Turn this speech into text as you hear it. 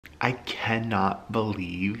I cannot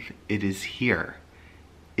believe it is here.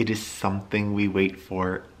 It is something we wait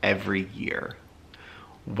for every year.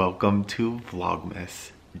 Welcome to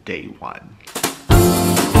Vlogmas Day 1.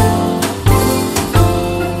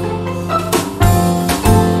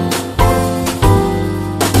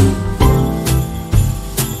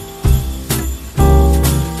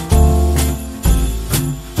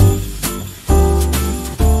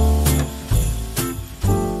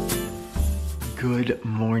 Good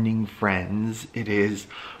morning, friends. It is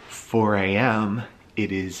 4 a.m.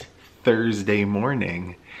 It is Thursday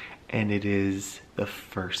morning, and it is the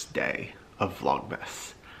first day of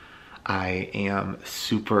Vlogmas. I am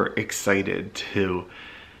super excited to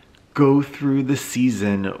go through the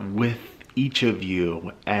season with each of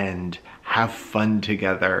you and have fun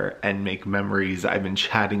together and make memories. I've been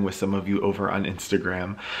chatting with some of you over on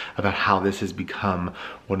Instagram about how this has become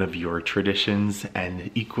one of your traditions, and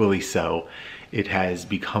equally so, it has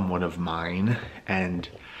become one of mine. And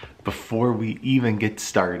before we even get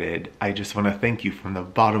started, I just want to thank you from the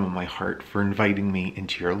bottom of my heart for inviting me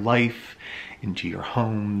into your life, into your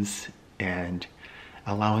homes, and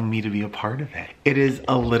allowing me to be a part of it. It is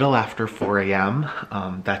a little after 4 a.m.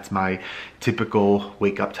 That's my typical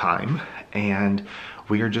wake up time, and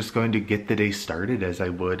we are just going to get the day started as I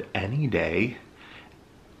would any day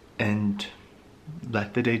and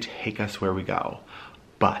let the day take us where we go.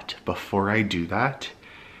 But before I do that,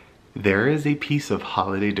 there is a piece of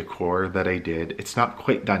holiday decor that I did. It's not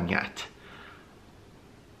quite done yet,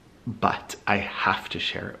 but I have to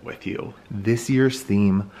share it with you. This year's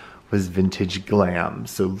theme was vintage glam.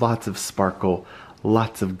 So lots of sparkle,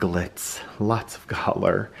 lots of glitz, lots of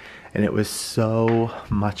color, and it was so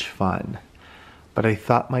much fun. But I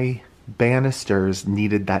thought my banisters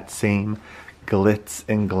needed that same glitz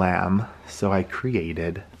and glam, so I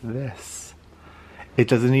created this. It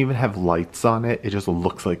doesn't even have lights on it, it just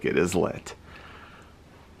looks like it is lit.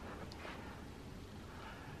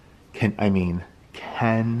 Can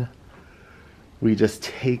we just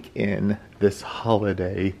take in this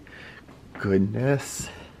holiday goodness?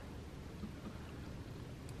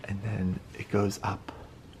 And then it goes up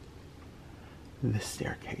this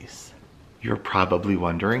staircase. You're probably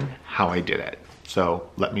wondering how I did it, so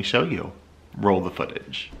let me show you. Roll the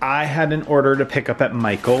footage. I had an order to pick up at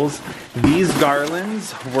Michael's. These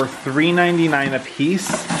garlands were $3.99 a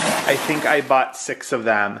piece. I think I bought 6 of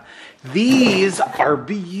them. These are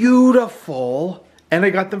beautiful, and I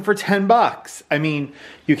got them for 10 bucks. I mean,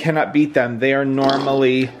 you cannot beat them. They are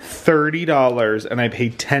normally $30, and I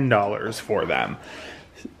paid $10 for them.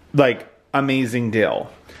 Like, amazing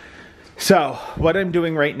deal. So, what I'm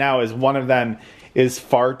doing right now is one of them is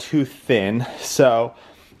far too thin, so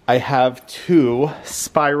I have 2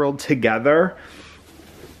 spiraled together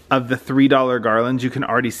of the $3 garlands. You can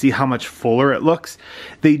already see how much fuller it looks.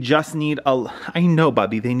 They just need I know,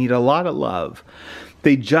 Bubby, they need a lot of love.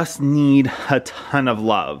 They just need a ton of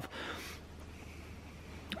love.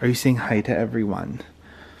 Are you saying hi to everyone?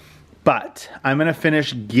 But I'm gonna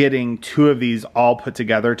finish getting 2 of these all put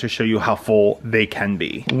together to show you how full they can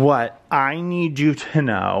be. What I need you to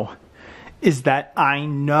know is that I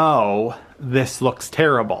know this looks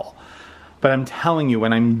terrible, but I'm telling you,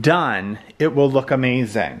 when I'm done, it will look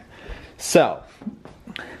amazing. So,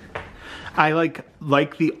 I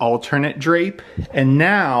like the alternate drape, and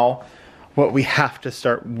now what we have to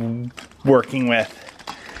start working with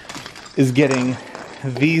is getting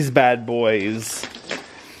these bad boys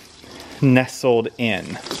nestled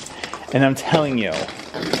in. And I'm telling you,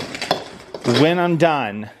 when I'm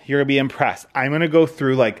done, you're gonna be impressed. I'm gonna go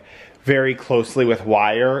through like very closely with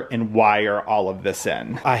wire and wire all of this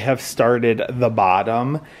in. I have started the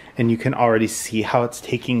bottom, and you can already see how it's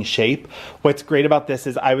taking shape. What's great about this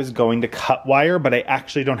is I was going to cut wire, but I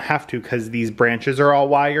actually don't have to because these branches are all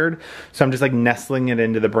wired. So I'm just like nestling it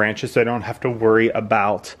into the branches so I don't have to worry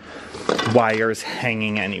about wires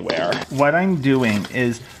hanging anywhere. What I'm doing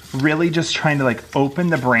is really just trying to like open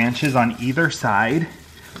the branches on either side,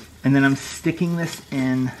 and then I'm sticking this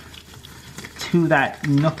in to that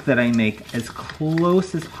nook that I make as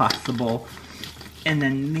close as possible, and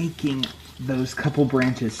then making those couple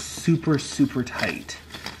branches super, super tight.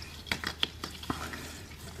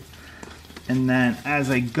 And then as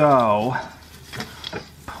I go,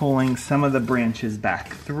 pulling some of the branches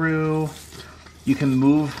back through. You can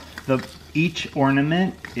move each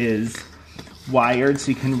ornament is wired,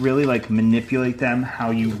 so you can really like manipulate them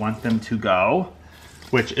how you want them to go,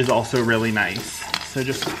 which is also really nice. So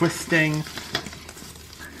just twisting,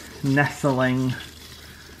 nestling.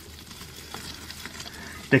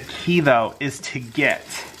 The key though is to get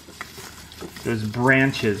those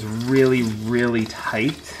branches really, really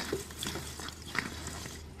tight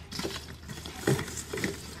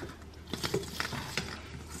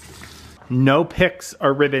no picks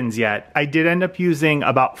or ribbons yet. I did end up using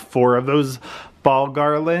about 4 of those ball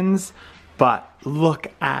garlands, but look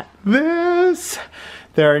at this.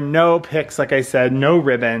 There are no picks, like I said, no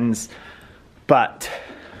ribbons, but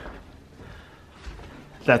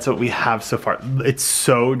that's what we have so far. It's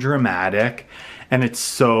so dramatic and it's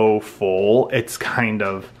so full. It's kind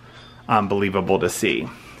of unbelievable to see.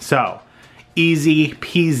 So easy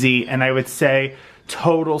peasy, and I would say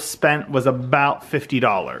total spent was about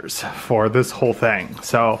 $50 for this whole thing.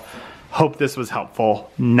 So hope this was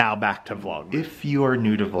helpful. Now back to Vlogmas. If you are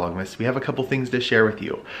new to Vlogmas, we have a couple things to share with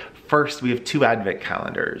you. First, we have 2 advent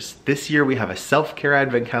calendars. This year we have a self-care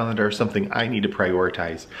advent calendar, something I need to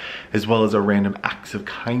prioritize, as well as a random acts of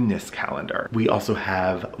kindness calendar. We also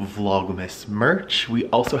have Vlogmas merch. We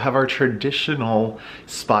also have our traditional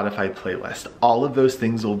Spotify playlist. All of those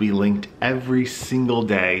things will be linked every single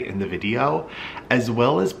day in the video, as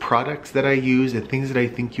well as products that I use and things that I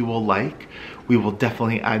think you will like. We will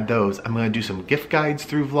definitely add those. I'm gonna do some gift guides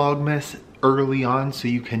through Vlogmas early on so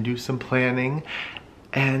you can do some planning.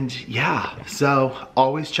 And yeah, so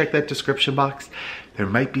always check that description box. There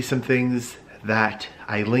might be some things that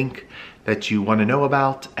I link that you want to know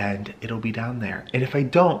about, and it'll be down there. And if I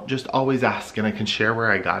don't, just always ask and I can share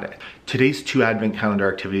where I got it. Today's 2 advent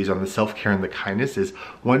calendar activities on the self-care and the kindness is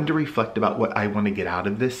one to reflect about what I want to get out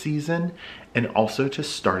of this season, and also to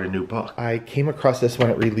start a new book. I came across this when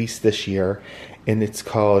it released this year, and it's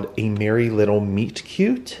called A Merry Little Meet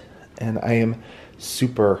Cute, and I am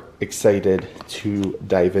super excited to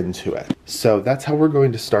dive into it. So that's how we're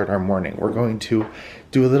going to start our morning. We're going to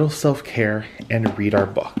do a little self-care and read our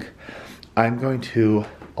book. I'm going to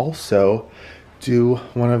also do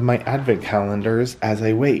one of my advent calendars as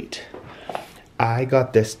I wait. I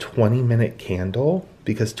got this 20-minute candle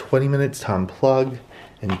because 20 minutes to unplug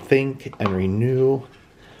and think and renew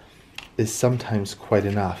is sometimes quite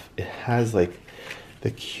enough. It has like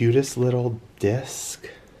the cutest little disc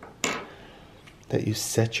that you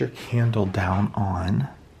set your candle down on.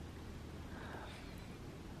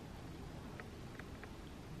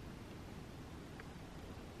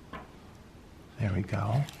 There we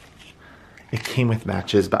go. It came with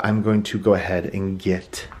matches, but I'm going to go ahead and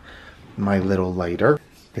get my little lighter.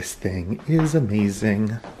 This thing is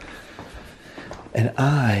amazing. And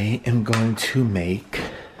I am going to make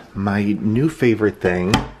my new favorite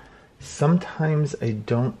thing. Sometimes I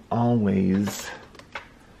don't always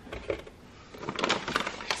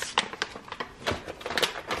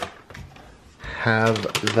have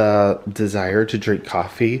the desire to drink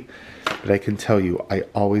coffee, but I can tell you, I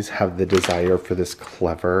always have the desire for this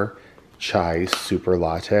clever chai super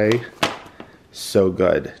latte. So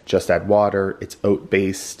good. Just add water. It's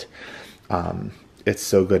oat-based. It's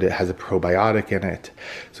so good. It has a probiotic in it.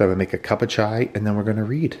 So I'm gonna make a cup of chai and then we're gonna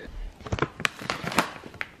read.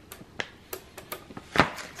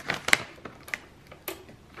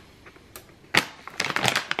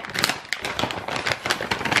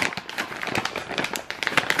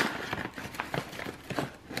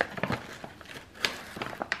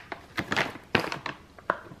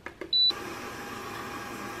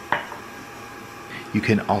 You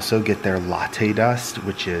can also get their latte dust,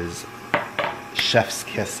 which is chef's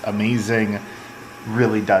kiss amazing.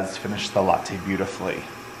 Really does finish the latte beautifully.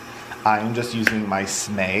 I'm just using my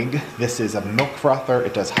Smeg. This is a milk frother.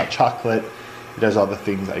 It does hot chocolate. It does all the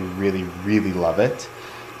things. I really, really love it.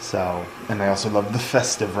 So, and I also love the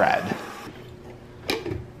festive red.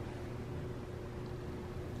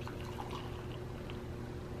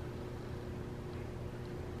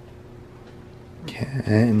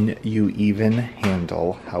 Can you even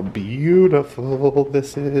handle how beautiful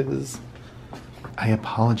this is? I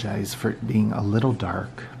apologize for it being a little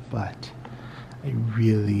dark, but I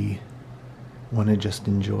really want to just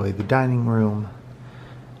enjoy the dining room.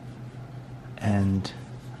 And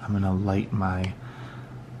I'm gonna light my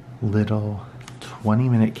little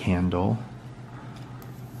 20-minute candle.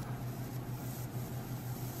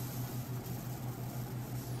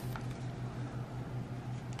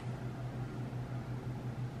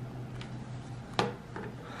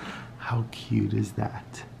 How cute is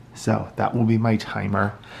that? So that will be my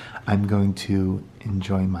timer. I'm going to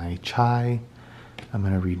enjoy my chai. I'm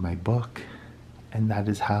going to read my book. And that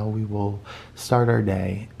is how we will start our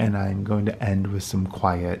day. And I'm going to end with some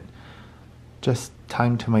quiet, just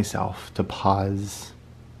time to myself to pause,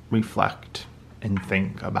 reflect, and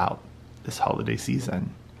think about this holiday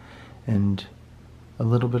season. And a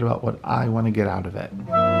little bit about what I want to get out of it.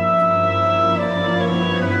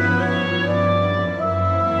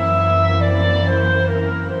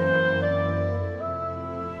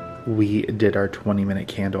 We did our 20-minute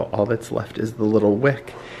candle. All that's left is the little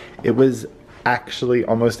wick. It was actually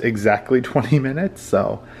almost exactly 20 minutes.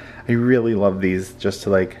 So I really love these just to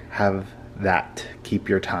like have that keep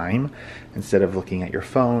your time. Instead of looking at your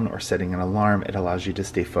phone or setting an alarm, it allows you to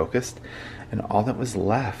stay focused. And all that was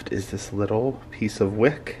left is this little piece of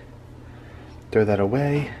wick. Throw that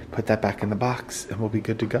away, put that back in the box, and we'll be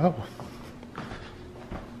good to go.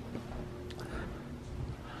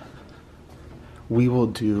 We will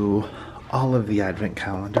do all of the advent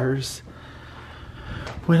calendars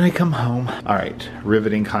when I come home. All right,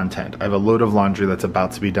 riveting content. I have a load of laundry that's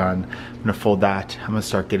about to be done. I'm gonna fold that. I'm gonna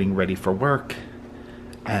start getting ready for work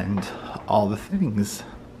and all the things.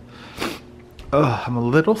 Ugh, I'm a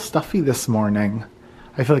little stuffy this morning.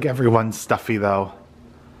 I feel like everyone's stuffy though.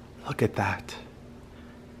 Look at that.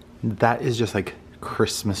 That is just like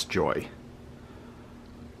Christmas joy.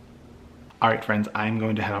 All right, friends, I'm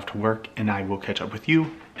going to head off to work and I will catch up with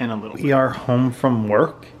you in a little bit. We are home from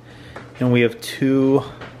work and we have 2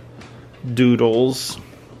 doodles.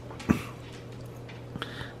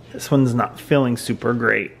 This one's not feeling super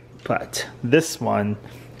great, but this one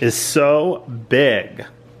is so big.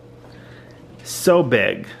 So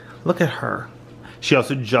big. Look at her. She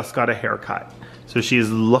also just got a haircut, so she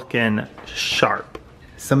is looking sharp.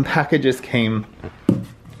 Some packages came.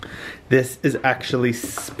 This is actually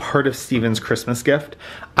part of Steven's Christmas gift.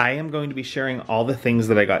 I am going to be sharing all the things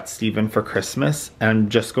that I got Steven for Christmas, and I'm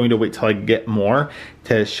just going to wait till I get more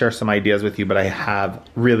to share some ideas with you, but I have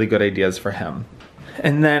really good ideas for him.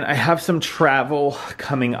 And then I have some travel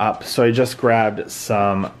coming up, so I just grabbed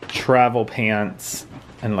some travel pants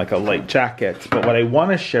and like a light jacket. But what I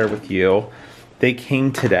want to share with you, they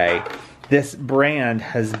came today. This brand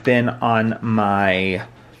has been on my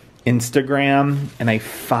Instagram and I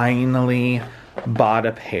finally bought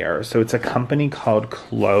a pair. So it's a company called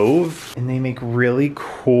Clove and they make really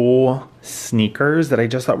cool sneakers that I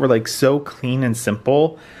just thought were like so clean and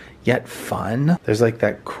simple yet fun. There's like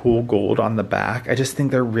that cool gold on the back. I just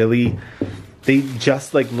think they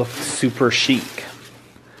just like look super chic.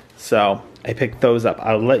 So I picked those up.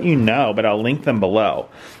 I'll let you know, but I'll link them below.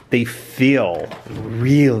 They feel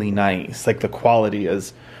really nice. Like the quality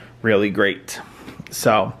is really great.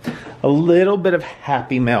 So a little bit of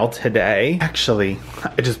happy mail today. Actually,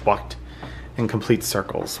 I just walked in complete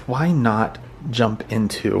circles. Why not jump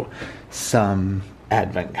into some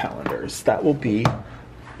advent calendars? That will be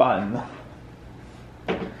fun.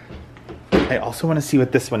 I also want to see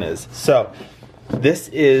what this one is. So this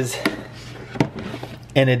is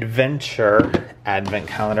an adventure advent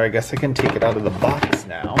calendar. I guess I can take it out of the box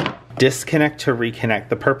now. Disconnect to reconnect.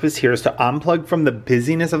 The purpose here is to unplug from the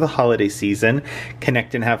busyness of the holiday season,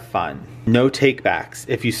 connect and have fun. No takebacks.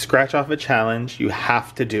 If you scratch off a challenge, you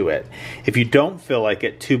have to do it. If you don't feel like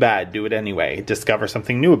it, too bad, do it anyway. Discover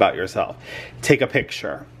something new about yourself. Take a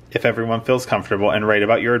picture, if everyone feels comfortable, and write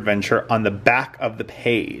about your adventure on the back of the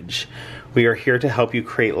page. We are here to help you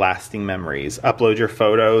create lasting memories. Upload your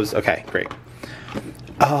photos. Okay, great.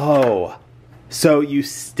 Oh, so you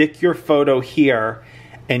stick your photo here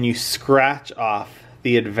and you scratch off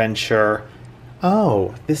the adventure.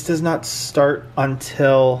 Oh, this does not start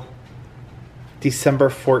until December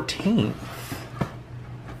 14th.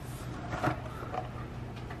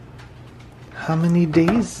 How many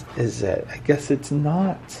days is it? I guess it's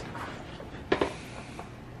not.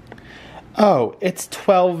 Oh, it's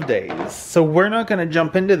 12 days. So we're not going to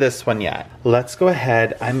jump into this one yet. Let's go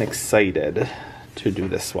ahead. I'm excited to do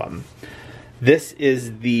this one. This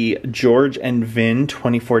is the George and Vin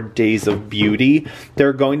 24 Days of Beauty. There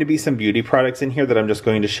are going to be some beauty products in here that I'm just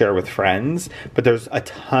going to share with friends, but there's a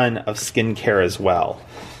ton of skincare as well.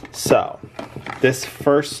 So this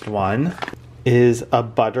first one is a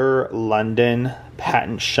Butter London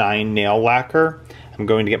Patent Shine Nail Lacquer. I'm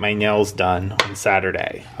going to get my nails done on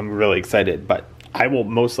Saturday. I'm really excited, but I will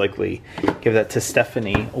most likely give that to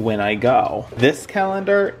Stephanie when I go. This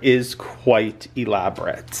calendar is quite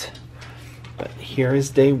elaborate. But here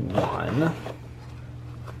is day one.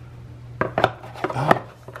 Oh.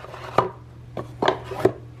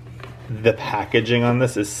 The packaging on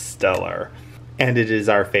this is stellar. And it is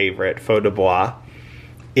our favorite, Faux de Bois.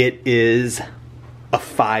 It is a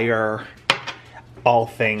fire, all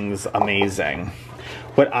things amazing.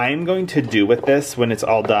 What I'm going to do with this when it's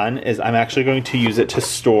all done is I'm actually going to use it to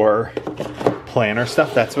store planner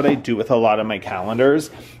stuff. That's what I do with a lot of my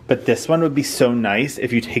calendars. But this one would be so nice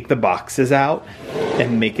if you take the boxes out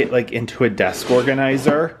and make it like into a desk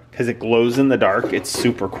organizer because it glows in the dark. It's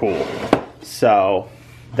super cool. So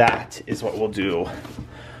that is what we'll do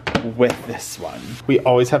with this one. We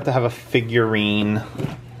always have to have a figurine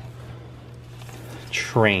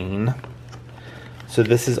train. So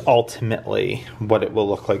this is ultimately what it will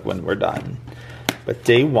look like when we're done. But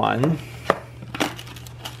day one,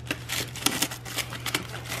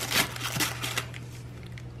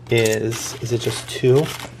 is it just 2?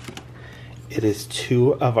 It is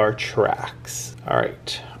 2 of our tracks. All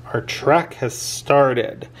right, our track has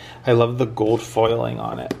started. I love the gold foiling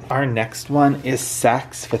on it. Our next one is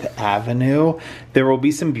Sex Fifth Avenue. There will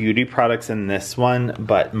be some beauty products in this one,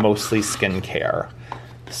 but mostly skincare.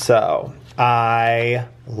 So I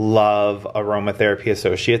love Aromatherapy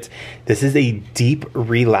Associates. This is a deep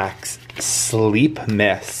relax sleep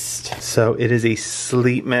mist. So it is a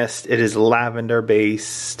sleep mist. It is lavender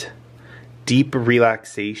based, deep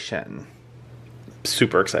relaxation.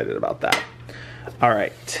 Super excited about that. All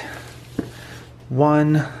right.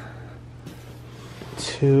 1,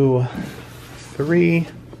 2, 3.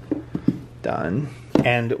 Done.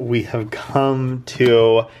 And we have come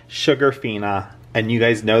to Sugarfina. And you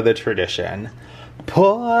guys know the tradition.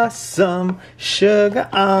 Pour some sugar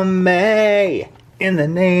on me in the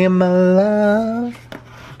name of love.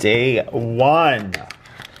 Day 1.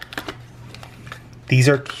 These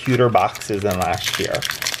are cuter boxes than last year.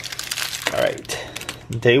 All right,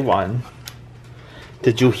 day 1.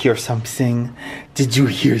 Did you hear something? Did you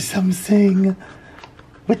hear something?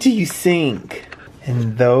 What do you think?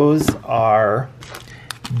 And those are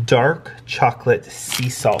dark chocolate sea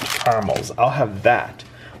salt caramels. I'll have that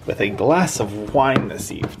with a glass of wine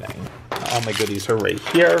this evening. All my goodies are right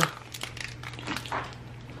here.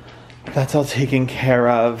 That's all taken care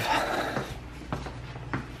of.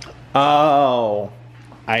 Oh,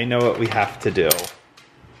 I know what we have to do.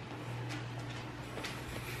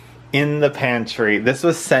 In the pantry. This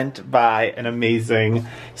was sent by an amazing,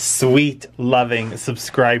 sweet, loving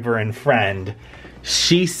subscriber and friend.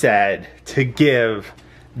 She said to give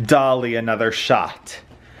Dolly another shot.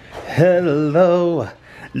 Hello,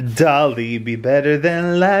 Dolly, be better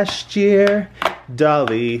than last year.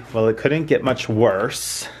 Dolly, well, it couldn't get much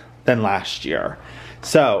worse than last year.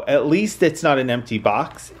 So at least it's not an empty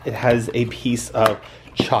box. It has a piece of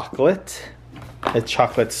chocolate, a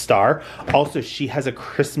chocolate star. Also, she has a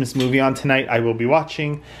Christmas movie on tonight I will be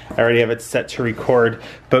watching. I already have it set to record,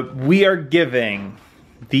 but we are giving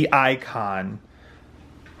the icon,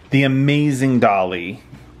 the amazing Dolly,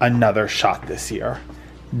 another shot this year.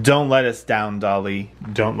 Don't let us down, Dolly.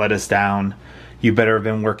 Don't let us down. You better have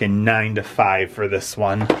been working 9 to 5 for this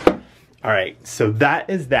one. All right, so that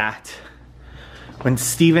is that. When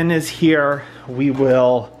Steven is here, we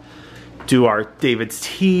will do our David's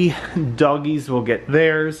tea. Doggies will get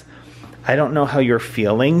theirs. I don't know how you're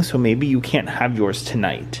feeling, so maybe you can't have yours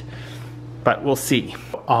tonight, but we'll see.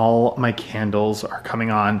 All my candles are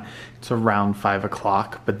coming on. It's around 5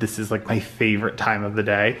 o'clock, but this is like my favorite time of the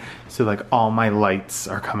day. So like all my lights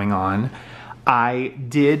are coming on. I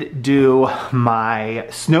did do my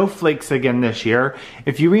snowflakes again this year.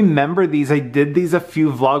 If you remember these, I did these a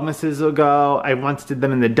few Vlogmases ago. I once did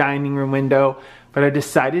them in the dining room window, but I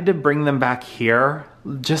decided to bring them back here.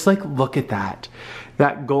 Just like, look at that.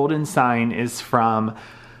 That golden sign is from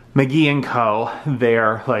Mcgee & Co.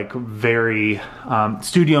 They're like very,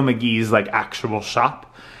 Studio Mcgee's like actual shop.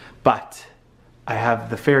 But I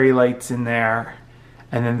have the fairy lights in there,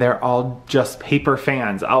 and then they're all just paper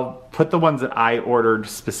fans. I'll put the ones that I ordered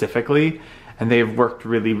specifically, and they've worked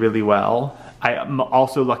really, really well. I am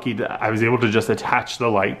also lucky that I was able to just attach the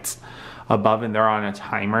lights above, and they're on a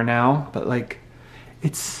timer now, but like,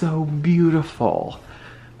 it's so beautiful.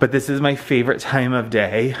 But this is my favorite time of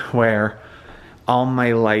day where all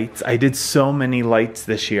my lights, I did so many lights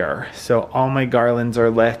this year, so all my garlands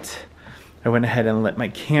are lit. I went ahead and lit my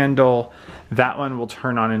candle. That one will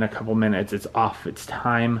turn on in a couple minutes. It's off its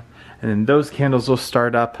time. And then those candles will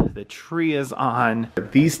start up. The tree is on.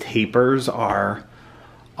 These tapers are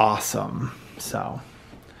awesome. So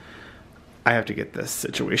I have to get this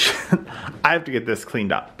situation. I have to get this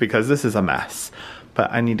cleaned up because this is a mess.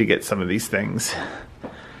 But I need to get some of these things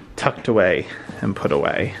tucked away and put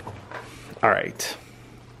away. All right.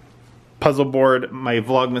 Puzzle board, my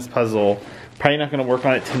Vlogmas puzzle. Probably not going to work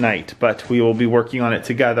on it tonight, but we will be working on it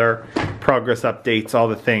together. Progress updates, all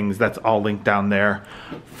the things, that's all linked down there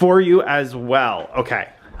for you as well. Okay,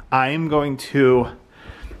 I am going to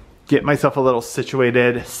get myself a little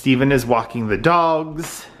situated. Steven is walking the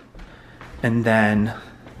dogs, and then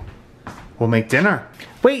we'll make dinner.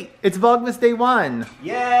 Wait, it's Vlogmas day 1.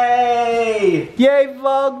 Yay! Yay,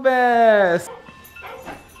 Vlogmas!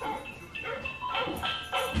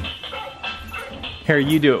 Here,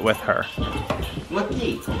 you do it with her.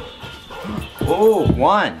 Looky. Oh,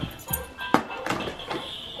 1.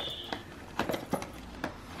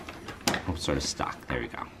 Oh, sort of stuck. There we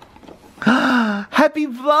go. Happy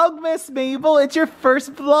Vlogmas, Mabel! It's your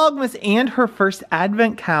first Vlogmas and her first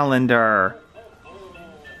advent calendar.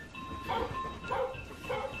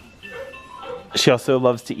 She also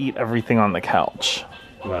loves to eat everything on the couch.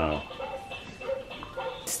 Wow.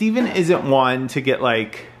 Steven isn't one to get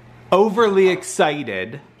like overly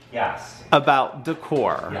excited Yes. about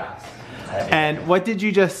decor. Yes. And what did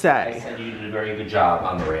you just I say? said you did a very good job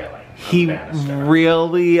on the railing. He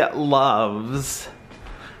really loves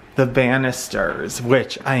the banisters,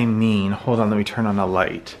 which I mean, hold on, let me turn on a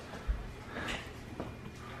light.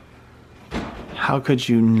 How could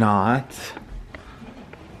you not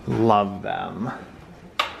love them?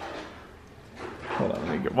 Hold on,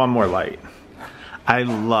 let me get one more light. I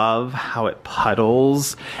love how it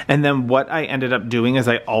puddles. And then what I ended up doing is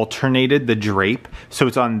I alternated the drape. So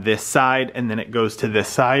it's on this side and then it goes to this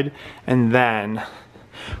side. And then,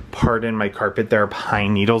 pardon my carpet, there are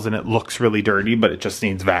pine needles and it looks really dirty, but it just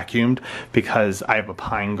needs vacuumed because I have a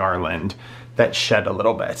pine garland that shed a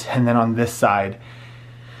little bit. And then on this side,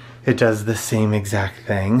 it does the same exact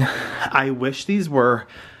thing. I wish these were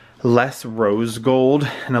less rose gold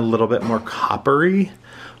and a little bit more coppery.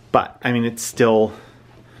 But, I mean, it still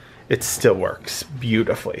works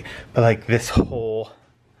beautifully. But, like, this whole,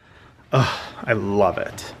 I love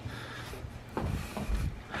it.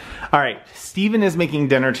 All right, Steven is making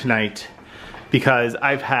dinner tonight because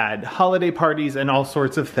I've had holiday parties and all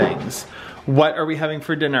sorts of things. What are we having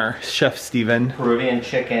for dinner, Chef Steven? Peruvian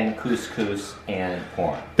chicken, couscous, and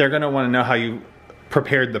corn. They're going to want to know how you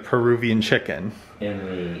prepared the Peruvian chicken. In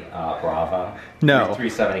the Brava. No.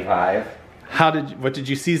 375. What did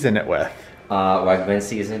you season it with? Wegman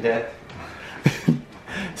seasoned it.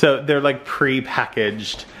 So they're like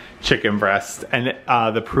pre-packaged chicken breast, and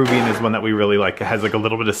the Peruvian is one that we really like. It has like a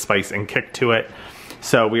little bit of spice and kick to it.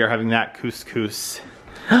 So we are having that couscous.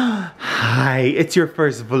 Hi, it's your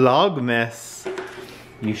first Vlogmas.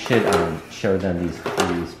 You should show them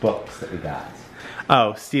these books that we got.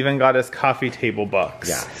 Oh, Steven got us coffee table books.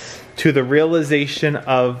 Yes. To the Realization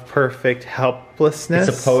of Perfect Helplessness.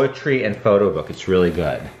 It's a poetry and photo book. It's really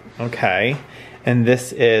good. Okay. And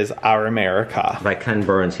this is Our America. By Ken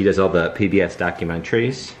Burns. He does all the PBS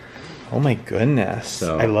documentaries. Oh my goodness.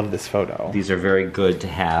 So, I love this photo. These are very good to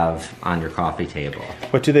have on your coffee table.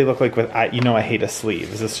 What do they look like with, you know I hate a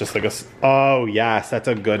sleeve. Is this just like a, oh yes, that's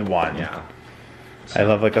a good one. Yeah. I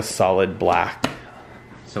love like a solid black.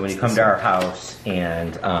 So when you come to our house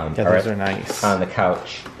and yeah, those are nice. On the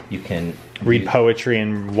couch, you can read poetry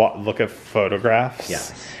and look at photographs.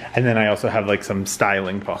 Yes. And then I also have like some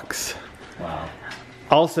styling books. Wow.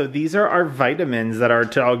 Also, these are our vitamins that our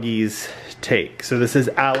doggies take. So this is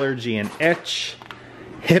allergy and itch,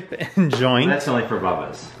 hip and joint. Well, that's only for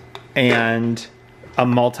Bubba's. And a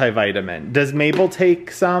multivitamin. Does Mabel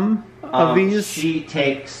take some of these? She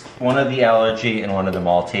takes one of the allergy and one of the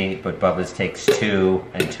multi, but Bubba's takes 2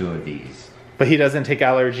 and 2 of these. But he doesn't take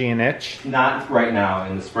allergy and itch? Not right now.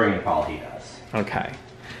 In the spring and fall he does. Okay.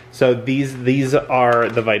 So these are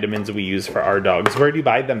the vitamins we use for our dogs. Where do you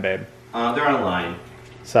buy them, babe? They're online.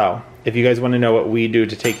 So, if you guys want to know what we do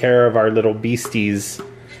to take care of our little beasties,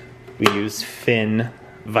 we use Finn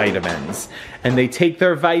vitamins. And they take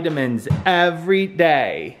their vitamins every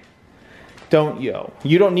day. Don't you?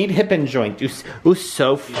 You don't need hip and joint. You're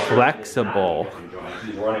so flexible.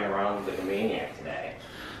 He's running around like a maniac today.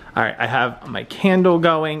 All right, I have my candle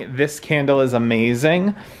going. This candle is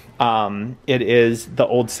amazing. It is the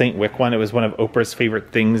old St. Wick one. It was one of Oprah's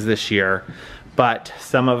favorite things this year. But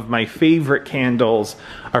some of my favorite candles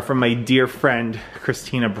are from my dear friend,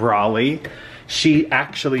 Christina Brawley. She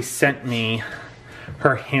actually sent me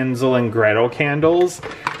her Hansel and Gretel candles.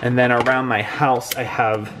 And then around my house, I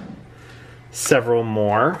have several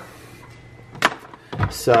more.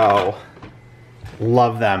 So,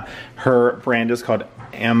 love them. Her brand is called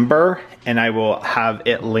Amber, and I will have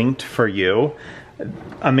it linked for you.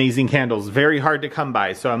 Amazing candles, very hard to come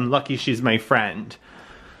by, so I'm lucky she's my friend.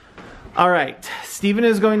 All right, Steven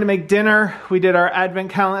is going to make dinner. We did our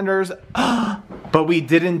advent calendars, but we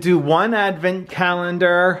didn't do one advent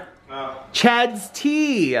calendar. Chad's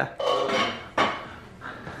tea. Look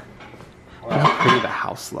how pretty the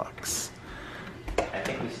house looks. I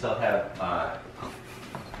think we still have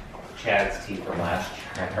Chad's tea from last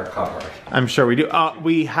year in her cupboard. I'm sure we do.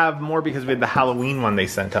 We have more because we had the Halloween one they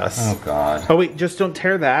sent us. Oh God. Oh wait, just don't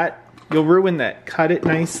tear that. You'll ruin that. Cut it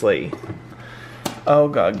nicely. Oh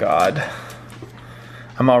God.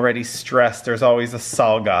 I'm already stressed. There's always a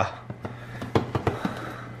saga.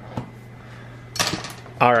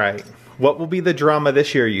 All right. What will be the drama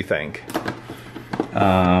this year, you think?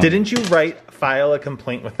 Didn't you file a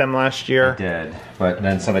complaint with them last year? I did, but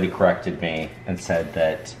then somebody corrected me and said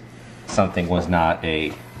that something was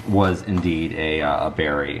indeed a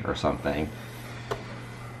berry or something.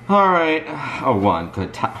 All right. Oh, one.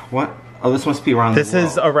 Good. What? Oh, this must be around the world. This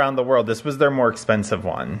is around the world. This was their more expensive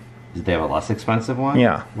one. Did they have a less expensive one?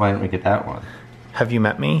 Yeah. Why didn't we get that one? Have you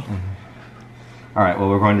met me? All right, well,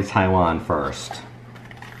 we're going to Taiwan first.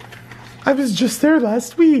 I was just there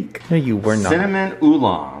last week. No, you were not. Cinnamon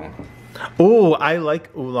oolong. Oh, I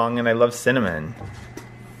like oolong and I love cinnamon.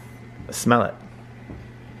 Smell it.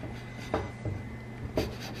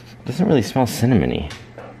 Doesn't really smell cinnamony.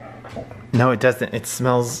 No, it doesn't. It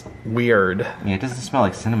smells weird. Yeah, it doesn't smell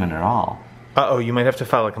like cinnamon at all. Uh-oh, you might have to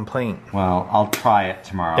file a complaint. Well, I'll try it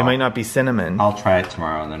tomorrow. It might not be cinnamon. I'll try it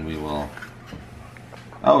tomorrow and then we will...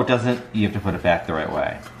 Oh, it doesn't... You have to put it back the right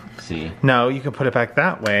way. See? No, you can put it back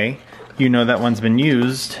that way. You know that one's been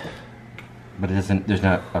used. But it doesn't... There's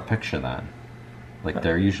not a picture then. Like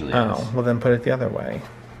there usually is. Oh, well then put it the other way.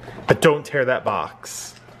 But don't tear that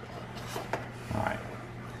box. Alright.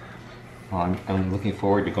 Well, I'm looking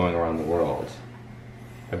forward to going around the world.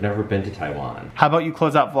 I've never been to Taiwan. How about you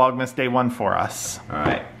close out Vlogmas Day 1 for us?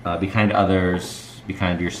 Alright. Be kind to others. Be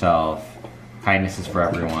kind to yourself. Kindness is for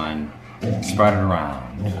everyone. Spread it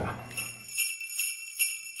around.